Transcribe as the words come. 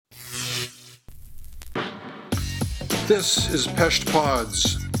This is Pesht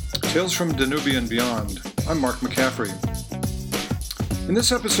Pods, Tales from Danube and Beyond. I'm Mark McCaffrey. In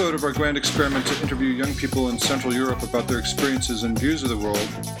this episode of our grand experiment to interview young people in Central Europe about their experiences and views of the world,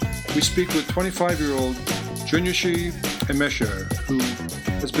 we speak with 25-year-old Junyoshi Emesha, who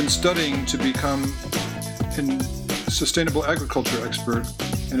has been studying to become a sustainable agriculture expert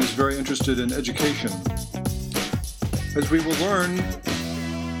and is very interested in education. As we will learn,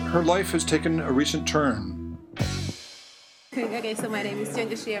 her life has taken a recent turn. Okay, so my name is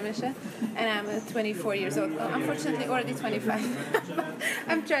Junyoshi Emesha, and I'm 24 years old. Well, unfortunately, already 25.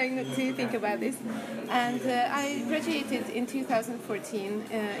 I'm trying not to think about this. And I graduated in 2014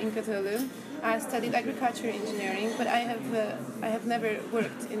 in Catalonia. I studied agriculture engineering, but I have never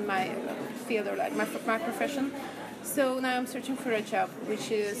worked in my field or like my profession. So now I'm searching for a job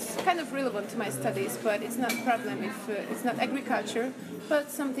which is kind of relevant to my studies, but it's not a problem if it's not agriculture, but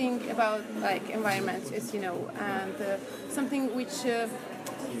something about like environment, as you know, and something which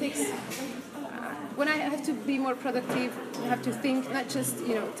takes. When I have to be more productive, I have to think, not just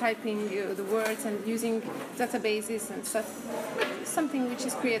typing the words and using databases and stuff, but something which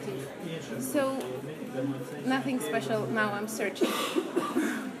is creative. So nothing special. Now I'm searching.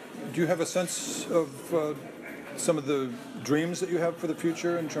 Do you have a sense of some of the dreams that you have for the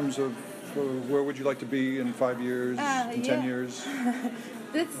future in terms of where would you like to be in 5 years, in 10 years?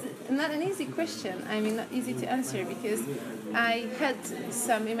 That's not an easy question. I mean, not easy to answer because I had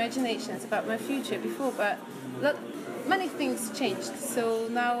some imaginations about my future before, but many things changed. So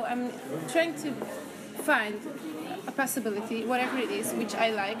now I'm trying to find a possibility, whatever it is, which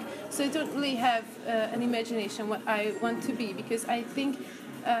I like. So I don't really have an imagination what I want to be, because I think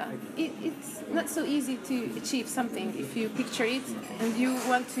it's not so easy to achieve something if you picture it and you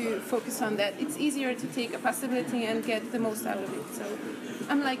want to focus on that. It's easier to take a possibility and get the most out of it. So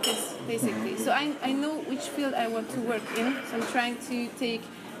I'm like this, basically. So I know which field I want to work in, so I'm trying to take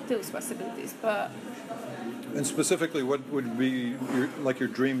those possibilities. And specifically, what would be your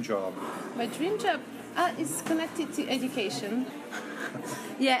dream job? My dream job is connected to education.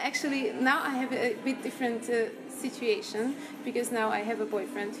 Yeah, actually, now I have a bit different situation, because now I have a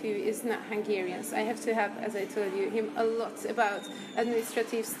boyfriend who is not Hungarian. So I have to help, as I told you, him a lot about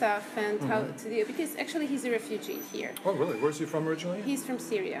administrative stuff and how to do it, because actually he's a refugee here. Oh, really? Where's he from originally? He's from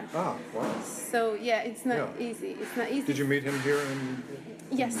Syria. Ah, wow. So yeah, it's not easy. It's not easy. Did you meet him here in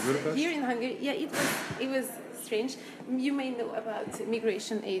Budapest? Here in Hungary. Yeah, it was strange. You may know about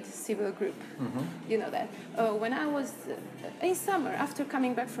Migration Aid Civil Group. You know that. When I was in summer, after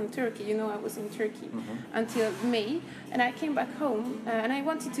coming back from Turkey, I was in Turkey until May, and I came back home, and I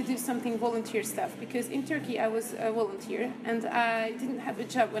wanted to do something volunteer stuff, because in Turkey I was a volunteer, and I didn't have a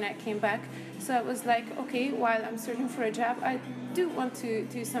job when I came back. So I was like, okay, while I'm searching for a job, I do want to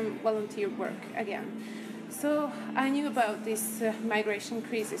do some volunteer work again. So I knew about this migration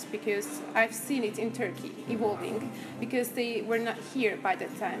crisis because I've seen it in Turkey evolving, because they were not here by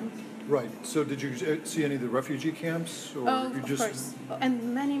that time. Right. So did you see any of the refugee camps? Or Of course.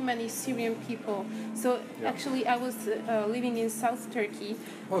 And many Syrian people. So actually I was living in South Turkey.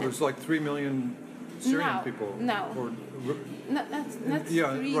 Oh, there's like 3 million Syrian people. No. Not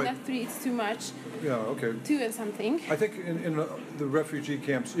three, right. not three, it's too much. Yeah, okay. 2 and something. I think in the refugee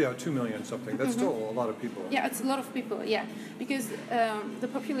camps, 2 million something. That's still a lot of people. Yeah, it's a lot of people, because the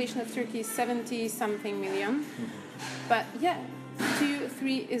population of Turkey is 70-something million. But 2,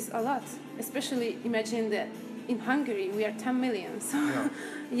 3 is a lot. Especially imagine that in Hungary we are 10 million. So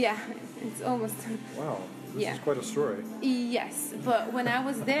it's almost... Wow, this is quite a story. Yes, but when I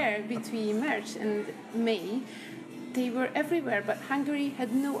was there between March and May, they were everywhere, but Hungary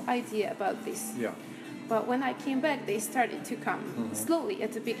had no idea about this. Yeah. But when I came back, they started to come slowly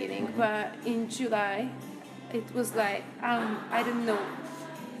at the beginning. But in July, it was like, I don't know,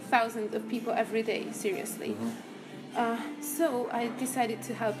 thousands of people every day, seriously. So I decided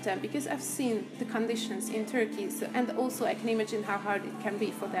to help them, because I've seen the conditions in Turkey, and also I can imagine how hard it can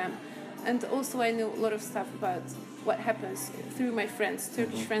be for them. And also I know a lot of stuff about what happens through my friends,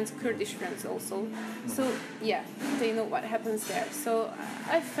 Turkish friends, Kurdish friends also. So they know what happens there. So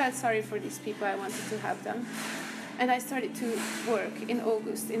I felt sorry for these people. I wanted to help them. And I started to work in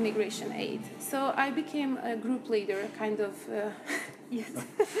August in Migration Aid. So I became a group leader, kind of,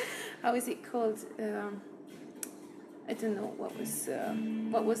 how is it called? I don't know what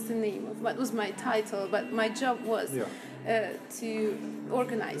was the name of, what was my title, but my job was to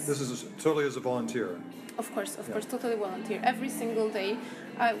organize. This is totally as a volunteer. Of course, totally volunteer. Every single day,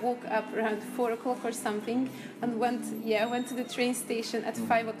 I woke up around 4 o'clock or something and went to the train station at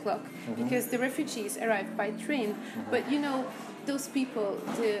 5 o'clock because the refugees arrived by train. But those people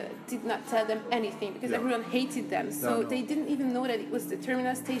did not tell them anything because everyone hated them. So they didn't even know that it was the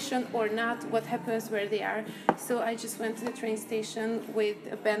terminal station or not, what happens where they are. So I just went to the train station with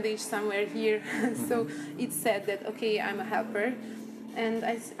a bandage somewhere here. So it said that, okay, I'm a helper. And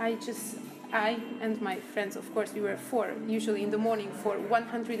I and my friends, of course, we were 4, usually in the morning, for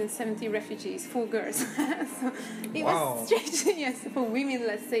 170 refugees, 4 girls. So it was strange, yes, for women,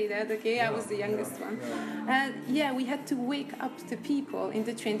 let's say that, okay, I was the youngest one. And we had to wake up the people in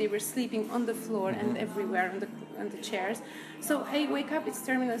the train. They were sleeping on the floor and everywhere on the chairs. So, hey, wake up, it's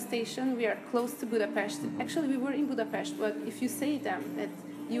terminal station, we are close to Budapest. Actually, we were in Budapest, but if you say them that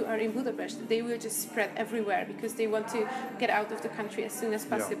you are in Budapest, they will just spread everywhere because they want to get out of the country as soon as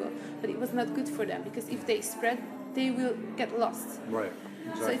possible. But it was not good for them because if they spread, they will get lost. Right,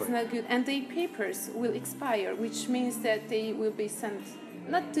 exactly. So it's not good. And their papers will expire, which means that they will be sent,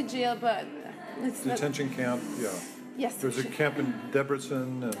 not to jail, but it's detention camp, Yes. There's a camp in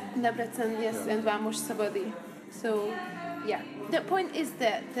Debrecen. Debrecen, yes, and Vamos Szabadi. So, the point is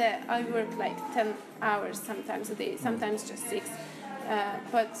that I work like 10 hours sometimes a day, sometimes just 6.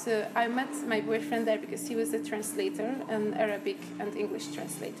 But I met my boyfriend there because he was a translator, an Arabic and English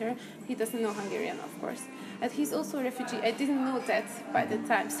translator. He doesn't know Hungarian, of course. And he's also a refugee. I didn't know that by the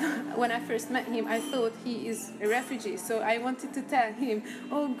time. So when I first met him, I thought he is a refugee. So I wanted to tell him,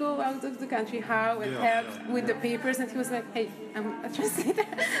 oh, go out of the country, how, and help with the papers. And he was like, hey, I'm a translator.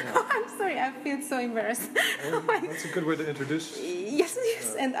 Oh, I'm sorry, I feel so embarrassed. That's a good way to introduce. Yes.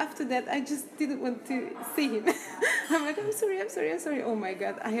 And after that, I just didn't want to see him. I'm like, I'm sorry. Oh my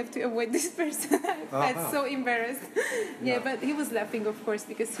God, I have to avoid this person. I felt so embarrassed. But he was laughing, of course,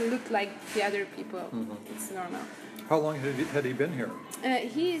 because he looked like the other people. It's normal. How long had he been here?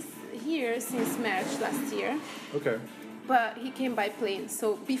 He's here since March last year. Okay. But he came by plane,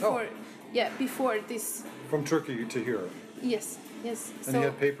 so before this. From Turkey to here. Yes. And so he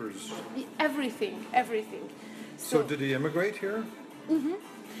had papers. Everything. So did he immigrate here?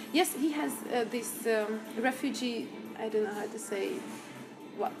 Yes, he has this refugee. I don't know how to say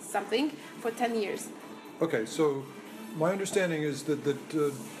something for 10 years. Okay, so my understanding is that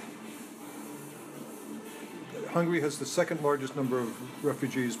Hungary has the second largest number of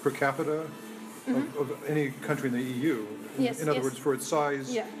refugees per capita of any country in the EU. In other words, for its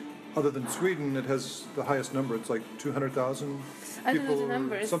size, other than Sweden, it has the highest number. It's like 200,000 people, I don't know the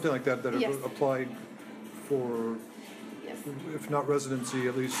numbers. Something like that have applied for, if not residency,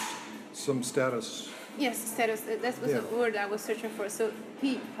 at least some status. Yes, status. That was the word I was searching for. So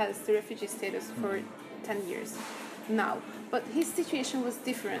he has the refugee status for 10 years now. But his situation was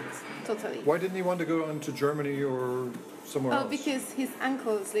different, totally. Why didn't he want to go on to Germany or somewhere else? Oh, because his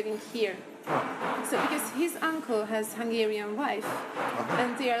uncle is living here. So because his uncle has Hungarian wife,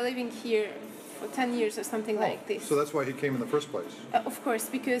 and they are living here for 10 years or something like this. So that's why he came in the first place? Of course,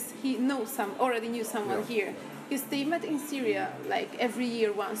 because he already knew someone here. Because they met in Syria like every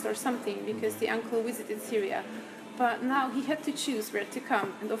year once or something, because the uncle visited Syria. But now he had to choose where to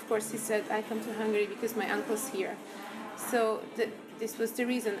come. And of course he said, I come to Hungary because my uncle's here. So this was the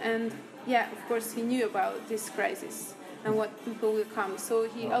reason. And of course he knew about this crisis and what people will come. So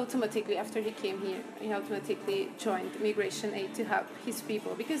he automatically, after he came here, he automatically joined Migration Aid to help his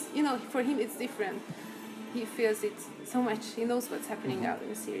people. Because, for him it's different. He feels it so much. He knows what's happening out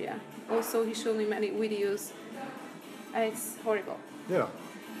in Syria. Also, he showed me many videos. It's horrible. Yeah,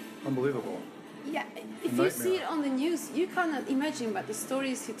 unbelievable. Yeah, if you see it on the news, you cannot imagine, but the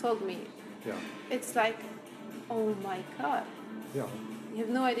stories he told me, it's like, oh my God. Yeah. You have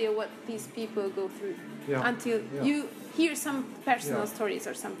no idea what these people go through until you hear some personal stories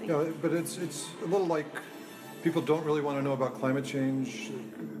or something. Yeah, but it's a little like people don't really want to know about climate change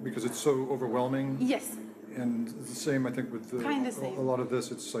because it's so overwhelming. Yes. And it's the same, I think, with a lot of this.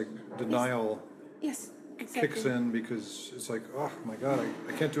 It's like denial. Yes. Exactly. Kicks in because it's like, oh my God,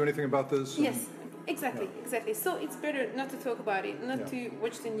 I can't do anything about this. Yes, exactly. So it's better not to talk about it, not to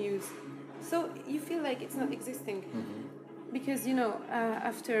watch the news. So you feel like it's not existing. Because,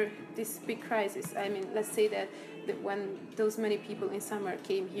 after this big crisis, I mean, let's say that when those many people in summer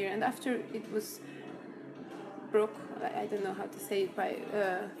came here, and after it was broke, I don't know how to say it, by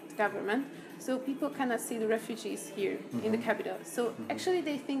the government, so people cannot see the refugees here in the capital. So actually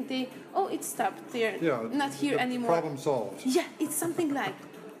they think it stopped, they're not here anymore. Problem solved. Yeah, it's something like,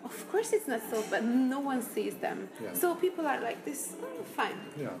 of course it's not solved, but no one sees them. Yeah. So people are like this, fine.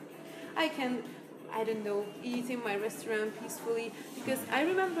 Yeah. I can, I don't know, eat in my restaurant peacefully, because I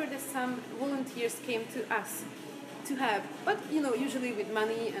remember that some volunteers came to us to help, but usually with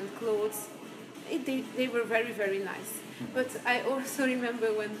money and clothes. They were very, very nice. But I also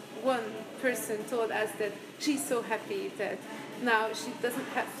remember when one person told us that she's so happy that now she doesn't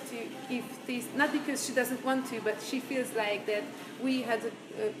have to give this, not because she doesn't want to, but she feels like that we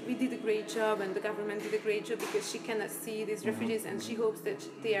did a great job and the government did a great job because she cannot see these refugees, and she hopes that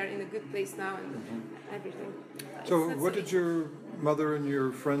they are in a good place now and everything. So what did your mother and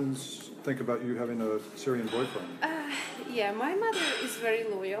your friends think about you having a Syrian boyfriend? Yeah, my mother is very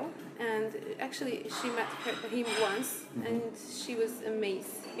loyal, and actually she met him once, and she was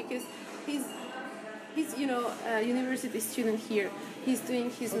amazed because he's a university student here. He's doing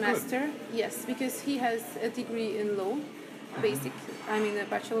his master. Yes, because he has a degree in law, a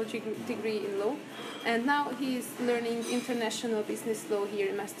bachelor degree in law, and now he's learning international business law here,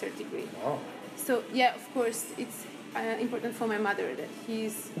 a master degree. Wow. So yeah, of course, it's important for my mother that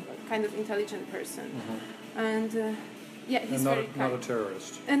he's a kind of intelligent person, and he's very kind. Not a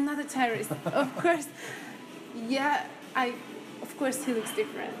terrorist. And not a terrorist, of course. Yeah, of course he looks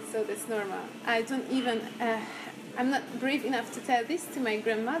different, so that's normal. I don't even, I'm not brave enough to tell this to my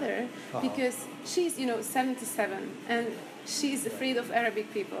grandmother because she's, 77, and she's afraid of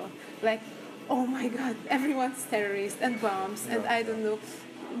Arabic people. Like, oh my God, everyone's terrorist and bombs, and I don't know,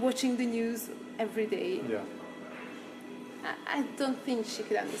 watching the news every day. Yeah. I don't think she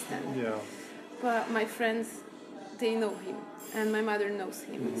could understand. Yeah. But my friends, they know him, and my mother knows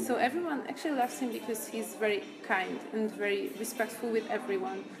him. So everyone actually loves him because he's very kind and very respectful with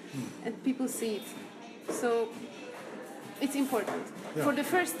everyone, and people see it. So it's important. Yeah. For the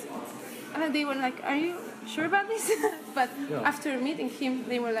first, they were like, "Are you sure about this?" But after meeting him,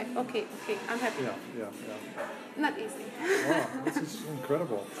 they were like, "Okay, I'm happy." Yeah. Not easy. Wow, this is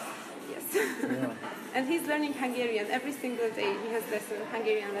incredible. Yes. Yeah. And he's learning Hungarian every single day. He has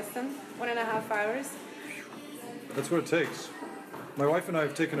Hungarian lesson, 1.5 hours. That's what it takes. My wife and I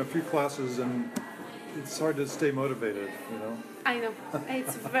have taken a few classes, and it's hard to stay motivated, I know.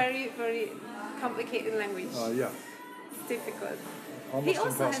 It's very, very complicated language. Yeah. It's difficult. Almost He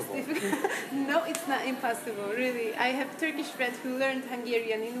also impossible. has difficult. No, it's not impossible, really. I have Turkish friend who learned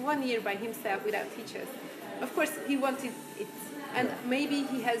Hungarian in 1 year by himself without teachers. Of course, he wanted it, and maybe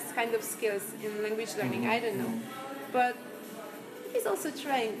he has kind of skills in language learning. I don't know, but he's also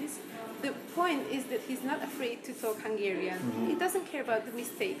trying. The point is that he's not afraid to talk Hungarian. He doesn't care about the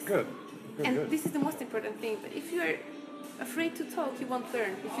mistakes. Good. And Good. this is the most important thing. But if you are afraid to talk, you won't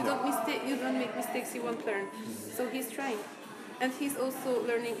learn. If you don't make mistakes, you won't learn. So he's trying. And he's also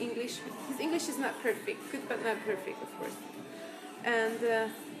learning English. His English is not perfect, good but not perfect, of course. And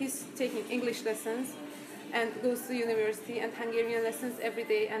he's taking English lessons and goes to university and Hungarian lessons every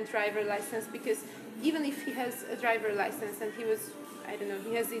day and driver license, because even if he has a driver license and he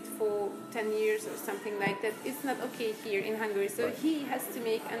has it for 10 years or something like that, it's not okay here in Hungary. So he has to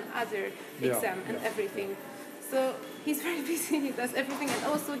make another exam and everything. So he's very busy, he does everything, and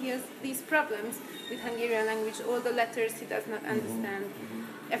also he has these problems with Hungarian language, all the letters he does not understand.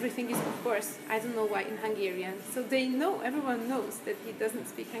 Everything is, of course, I don't know why, in Hungarian. So everyone knows that he doesn't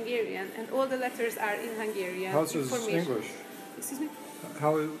speak Hungarian, and all the letters are in Hungarian. How's his English? Excuse me?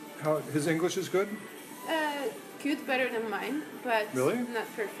 How his English is good? Good, better than mine, but really? Not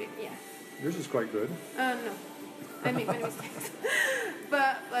perfect, yeah. Yours is quite good. No. I make many mistakes.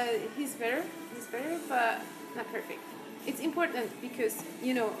 but he's better, but not perfect. It's important because,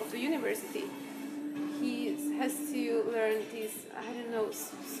 of the university, he has to learn these,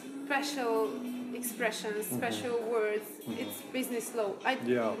 special expressions, special words. It's business law.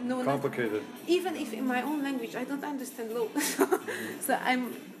 Complicated. Even if in my own language I don't understand law. So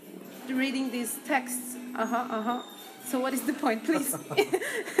I'm reading these texts. So what is the point, please?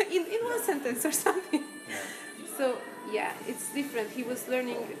 in one sentence or something. So yeah, it's different. He was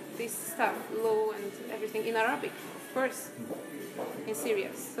learning this stuff, law and everything, in Arabic, of course, in Syria.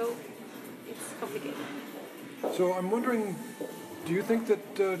 So it's complicated. So I'm wondering, do you think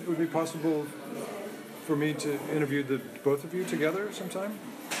that it would be possible for me to interview the both of you together sometime?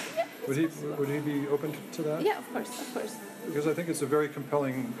 Yeah. Would he be open to that? Yeah, of course. Because I think it's a very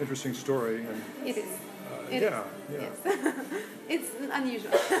compelling, interesting story. And, it is. Yeah. Yes. It's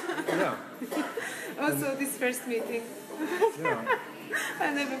unusual. Yeah. Also, this first meeting. Yeah.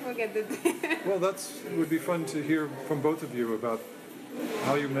 I'll never forget the day. Well, it would be fun to hear from both of you about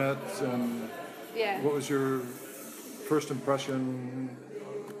how you met and what was your first impression.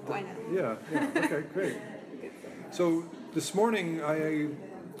 Why not? Yeah. Okay, great. So this morning,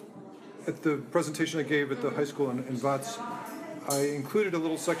 at the presentation I gave at the high school in Vats, I included a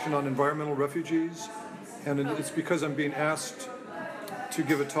little section on environmental refugees, and it's because I'm being asked to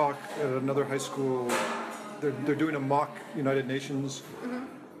give a talk at another high school. They're doing a mock United Nations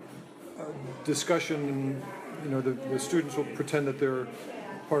discussion. The students will pretend that they're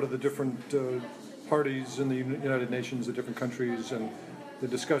part of the different parties in the United Nations, the different countries, and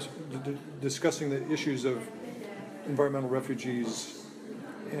discussing the issues of environmental refugees.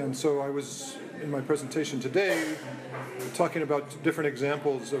 And so I was, in my presentation today, talking about different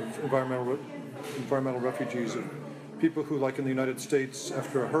examples of environmental refugees, of people who, like in the United States,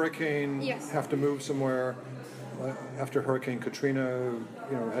 after a hurricane, have to move somewhere. After Hurricane Katrina,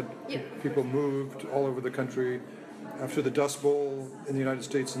 had people moved all over the country. After the Dust Bowl in the United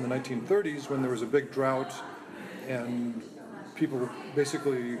States in the 1930s, when there was a big drought, and people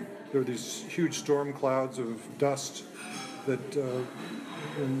basically, there were these huge storm clouds of dust that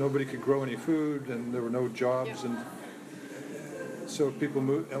and nobody could grow any food, and there were no jobs, and so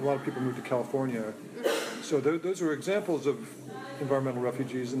a lot of people moved to California. So those are examples of environmental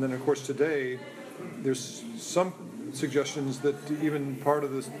refugees. And then, of course, today there's some suggestions that even part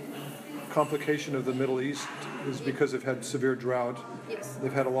of this complication of the Middle East is because they've had severe drought. Yes.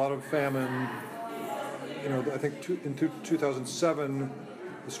 They've had a lot of famine. I think in 2007,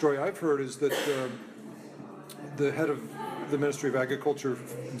 the story I've heard is that the head of the Ministry of Agriculture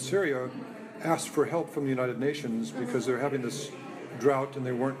in Syria asked for help from the United Nations because they're having this drought and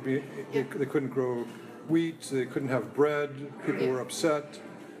they couldn't grow wheat, they couldn't have bread, people were upset,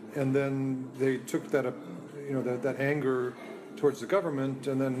 and then they took that that anger towards the government,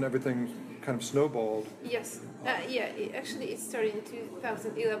 and then everything kind of snowballed. Yes, actually it started in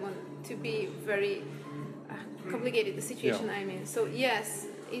 2011 to be very complicated, the situation I'm in. So yes,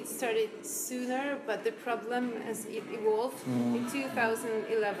 it started sooner, but the problem as it evolved in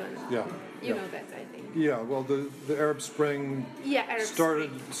 2011. You know that, I think. Yeah, well, the Arab Spring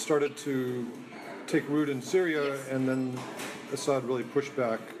started to take root in Syria, and then Assad really pushed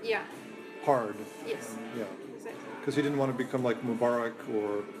back hard. Yes. Yeah. Exactly. Because he didn't want to become like Mubarak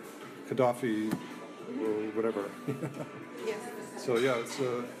or Gaddafi or whatever. Yes. So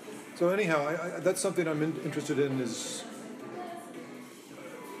so anyhow, that's something I'm interested in, is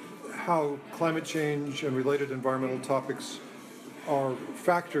how climate change and related environmental topics are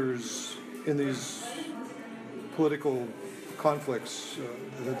factors in these political conflicts.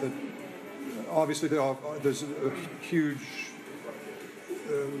 That obviously there's a huge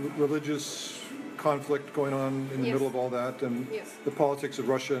religious conflict going on in the middle of all that, and the politics of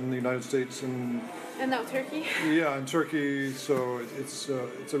Russia and the United States and now Turkey. Yeah, and Turkey. So it's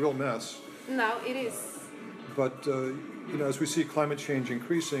a real mess. Now it is. But as we see climate change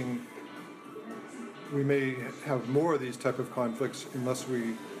increasing, we may have more of these type of conflicts unless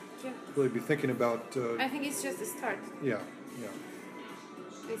we really be thinking about. I think it's just a start. Yeah.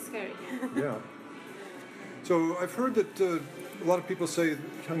 It's scary. Yeah. So I've heard that a lot of people say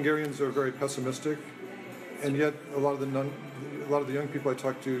Hungarians are very pessimistic, and yet a lot of the young people I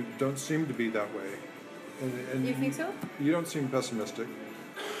talk to don't seem to be that way. And you think so? You don't seem pessimistic.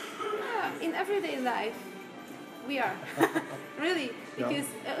 Yeah, in everyday life, we are. Really, because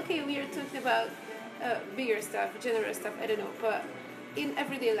we are talking about bigger stuff, general stuff. I don't know, but in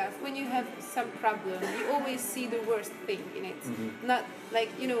everyday life, when you have some problem, you always see the worst thing in it. Not like,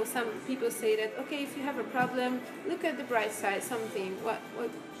 some people say that, okay, if you have a problem, look at the bright side, something, what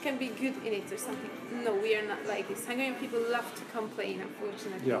can be good in it or something. No, we are not like this. Hungarian people love to complain,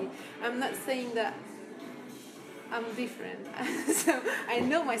 unfortunately. Yeah. I'm not saying that I'm different. So I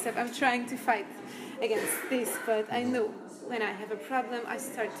know myself, I'm trying to fight against this, but I know when I have a problem, I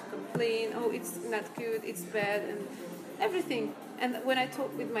start to complain, it's not good, it's bad, and everything. And when I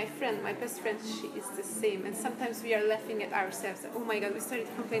talk with my friend, my best friend, she is the same. And sometimes we are laughing at ourselves. Oh my God, we started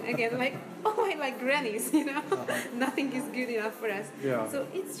to complain again. Like grannies, Nothing is good enough for us. Yeah. So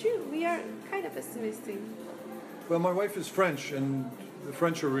it's true. We are kind of pessimistic. Well, my wife is French, and the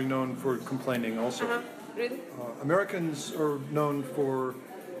French are renowned for complaining also. Really? Americans are known for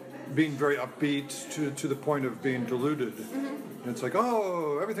being very upbeat to the point of being deluded. And it's like,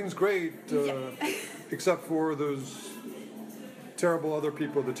 everything's great, except for those terrible other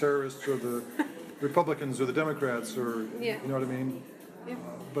people, the terrorists or the Republicans or the Democrats, or you know what I mean? Yeah.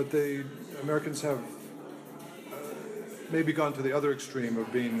 But Americans have maybe gone to the other extreme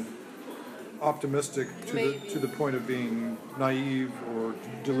of being optimistic to the point of being naive or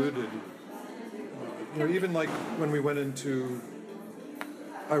deluded. Even like when we went into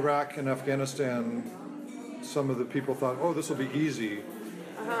Iraq and Afghanistan, some of the people thought, this will be easy.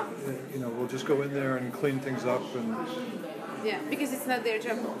 We'll just go in there and clean things up and. Yeah, because it's not their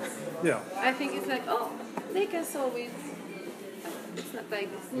job. Yeah. I think it's like, they can solve it. It's not like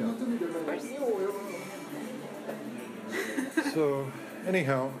this. Yeah. Of course. So,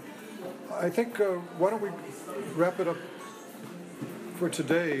 anyhow, I think, why don't we wrap it up for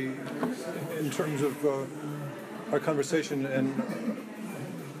today in terms of our conversation, and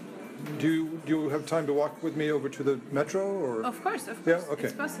do you have time to walk with me over to the metro or? Of course, Yeah, okay.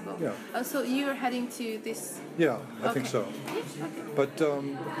 it's possible. Yeah. So you're heading to this? Yeah, I think Okay. so. Yeah, okay. But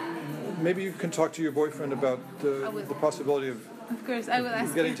maybe you can talk to your boyfriend about will. the possibility of Of course, I will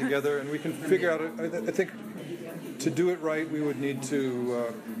ask getting you. together, and we can figure out. I think to do it right, we would need to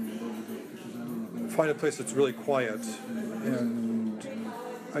find a place that's really quiet, and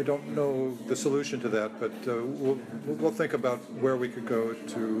I don't know the solution to that, but we'll think about where we could go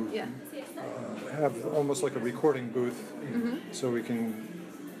to Yeah. have almost like a recording booth, so we can,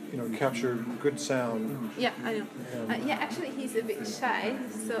 capture good sound. Yeah, I know. Yeah, actually, he's a bit shy,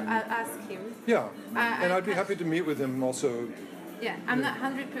 so I'll ask him. Yeah, and I- I'd be happy to meet with him also. Yeah, I'm not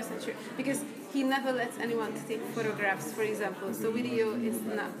 100% sure because he never lets anyone to take photographs, for example. So video is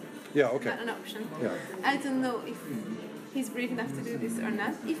not Yeah, okay. an option. Yeah. I don't know if he's brave enough to do this or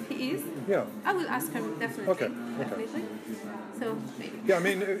not. If he is, Yeah. I will ask him definitely. Okay, okay. Definitely. So maybe. Yeah, I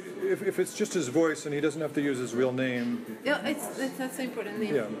mean, if it's just his voice and he doesn't have to use his real name, Yeah, it's not so important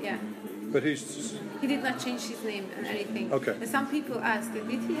name. Yeah. Yeah. but he's He did not change his name and anything. Okay. And some people ask,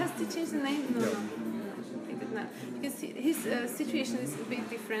 did he have to change the name? No, Yeah. no. He did not. Because his situation is a bit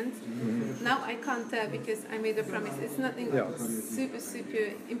different. Now I can't tell because I made a promise. It's nothing Yeah. super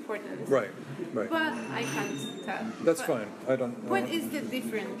important. right. But I can't tell. That's But fine. I don't. What is the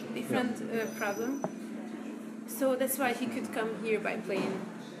different problem? So that's why he could come here by plane.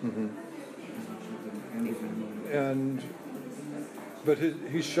 And but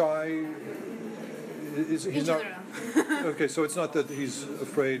he's shy. He's In not. general. Okay, so it's not that he's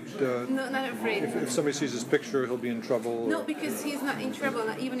afraid. No, not afraid. If somebody sees his picture, he'll be in trouble. No, because he's not in trouble,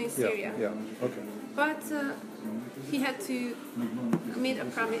 not even in Syria. Yeah. Okay. But he had to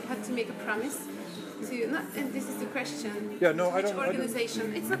make a promise to not. And this is the question. Yeah, no, I Which don't- I don't-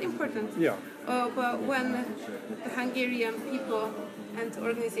 organization? It's not important. Yeah. But when the Hungarian people and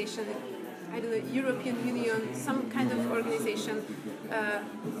organization, I don't know, European Union, some kind of organization,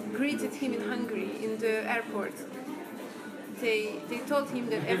 greeted him in Hungary in the airport. They told him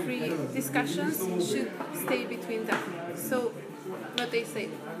that every discussions should stay between them. So what they said,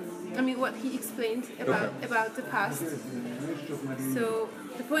 I mean what he explained about the past. So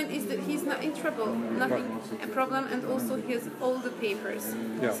the point is that he's not in trouble, nothing a problem, and also he has all the papers.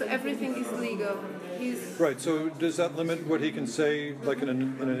 Yeah. So everything is legal. He's Right. So does that limit what he can say, like in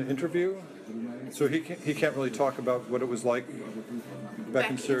an interview? So he can't really talk about what it was like back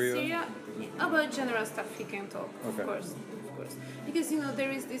in Syria. About general stuff he can talk, Okay. of course. Because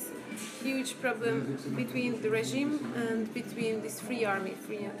there is this huge problem between the regime and between this Syrian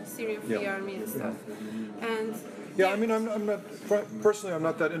free Yeah. army and stuff. And Yeah, I mean, I'm not personally. I'm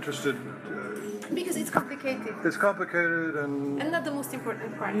not that interested. because it's complicated It's complicated and and not the most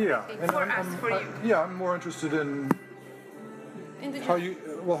important part. yeah, I think, and for us, for you, yeah, I'm more interested in in the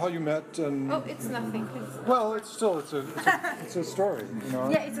how you met and Oh, it's nothing. well, it's a story, you know.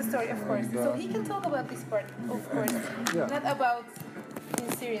 Yeah, it's a story, of course. And, So he can talk about this part, of course, Yeah. not about in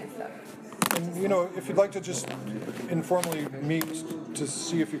Syrian stuff. And if you'd like to just informally meet to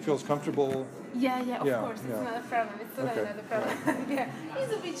see if he feels comfortable. Yeah, of Yeah, course. It's yeah. not a problem. It's totally Okay. not a problem. Yeah,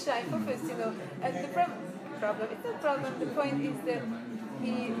 he's a bit shy, first, And the problem, it's not a problem. The point is that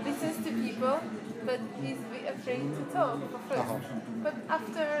he listens to people, but he's a bit afraid to talk first. But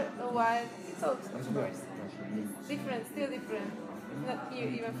after a while, he talks, of course. It's different, still different. It's not here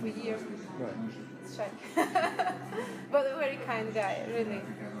even for years. Right. It's shy. But a very kind guy, really.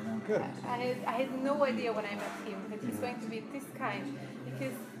 Good. I had no idea when I met him that he's going to be this kind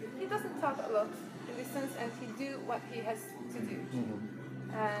because he doesn't talk a lot. He listens and he do what he has to do,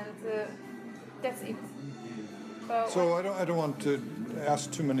 and that's it. But So I don't want to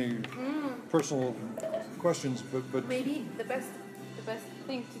ask too many personal questions, but maybe the best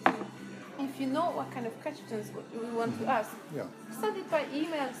thing to do, if you know what kind of questions we want to ask, yeah. send it by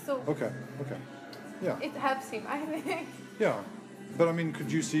email. So Okay. Yeah. it helps him. I think. Yeah. But I mean, could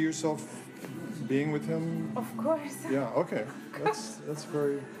you see yourself being with him? Of course. Yeah. Okay. That's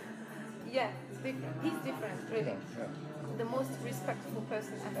very. Yeah, it's different. He's different, really. Yeah. The most respectful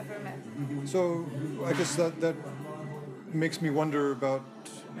person I've ever met. So I guess that makes me wonder about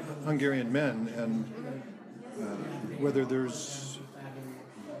Hungarian men and whether there's.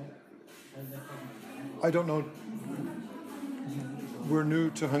 I don't know. We're new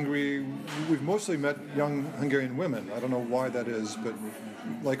to Hungary. We've mostly met young Hungarian women. I don't know why that is, but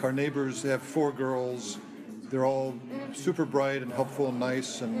like our neighbors, they have 4 girls. They're all super bright and helpful and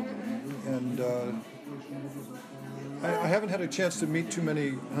nice, and I haven't had a chance to meet too many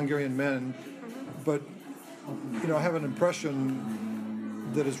Hungarian men, but I have an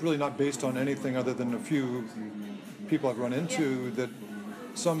impression that is really not based on anything other than a few people I've run into that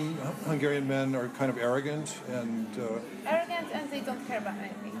some Hungarian men are kind of arrogant and... arrogant, and they don't care about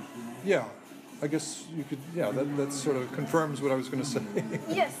anything. Yeah, I guess you could, that sort of confirms what I was going to say.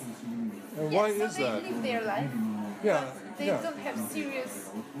 Yes. And why so is they that? live their life, Yeah, but they don't have serious,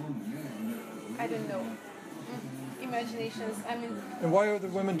 I don't know, imaginations. I mean... And why are the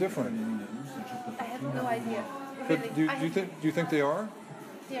women different? I have no idea. But Really. do you think they are?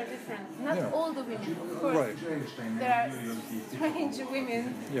 They are different. Not Yeah. all the women, of course. Right. There are strange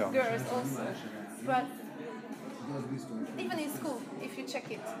women, Yeah. girls also. But even in school, if you check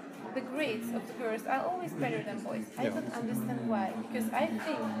it, the grades of the girls are always better than boys. I Yeah. don't understand why. Because I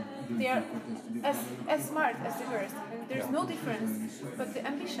think they are as smart as the girls. And there's no difference. But the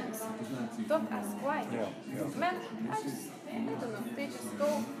ambitions, don't ask why. Yeah. Men are just, I don't know, they just go,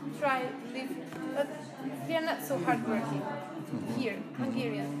 try, live. But they are not so hardworking. Here,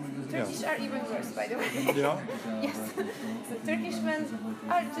 Hungarian. Turkish are even worse, by the way. Yeah? Yes. So Turkish men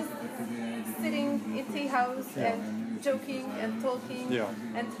are just sitting in tea house and joking and talking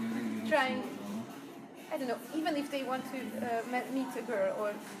and trying, I don't know, even if they want to meet a girl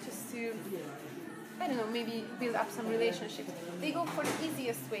or just to, I don't know, maybe build up some relationships, they go for the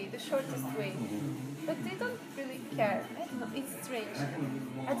easiest way, the shortest way. But they don't really care. I don't know, it's strange.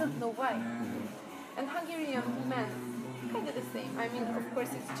 I don't know why. And Hungarian men, kind of the same. I mean, of course,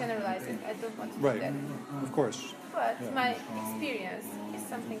 it's generalizing. I don't want to do that. Of course. But my experience is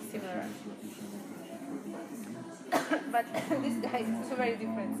something similar. But this guy is very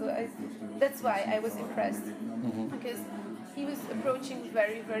different. So that's why I was impressed. Because he was approaching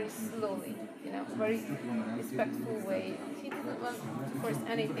very, very slowly. You know, very respectful way. He didn't want to force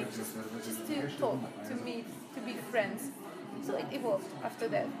anything. Just to talk, to meet, to be friends. So it evolved after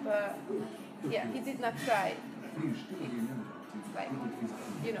that. But yeah, he did not try. Like,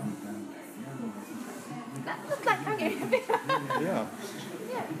 you know, not like Hungarian people. Yeah.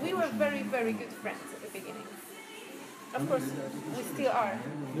 Yeah, we were very, very good friends at the beginning. Of course, we still are.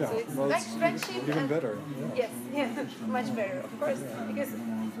 Yeah. So it's Well, like it's friendship. even and better. Yeah. Yes, much better, of course, because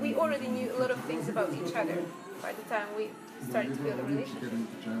we already knew a lot of things about each other by the time we started to build a relationship.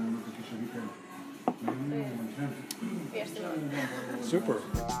 We are still on. Super.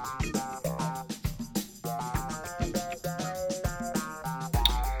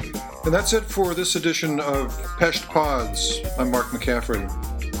 And that's it for this edition of Pest Pods. I'm Mark McCaffrey.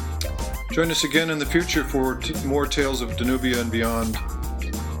 Join us again in the future for more tales of Danubia and beyond.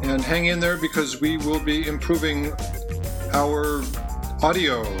 And hang in there because we will be improving our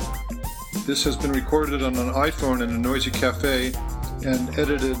audio. This has been recorded on an iPhone in a noisy cafe and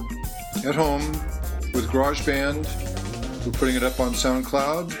edited at home with GarageBand. We're putting it up on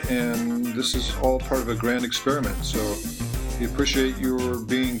SoundCloud, and this is all part of a grand experiment. So we appreciate your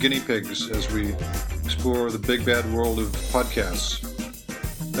being guinea pigs as we explore the big bad world of podcasts.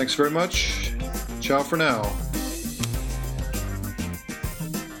 Thanks very much. Ciao for now.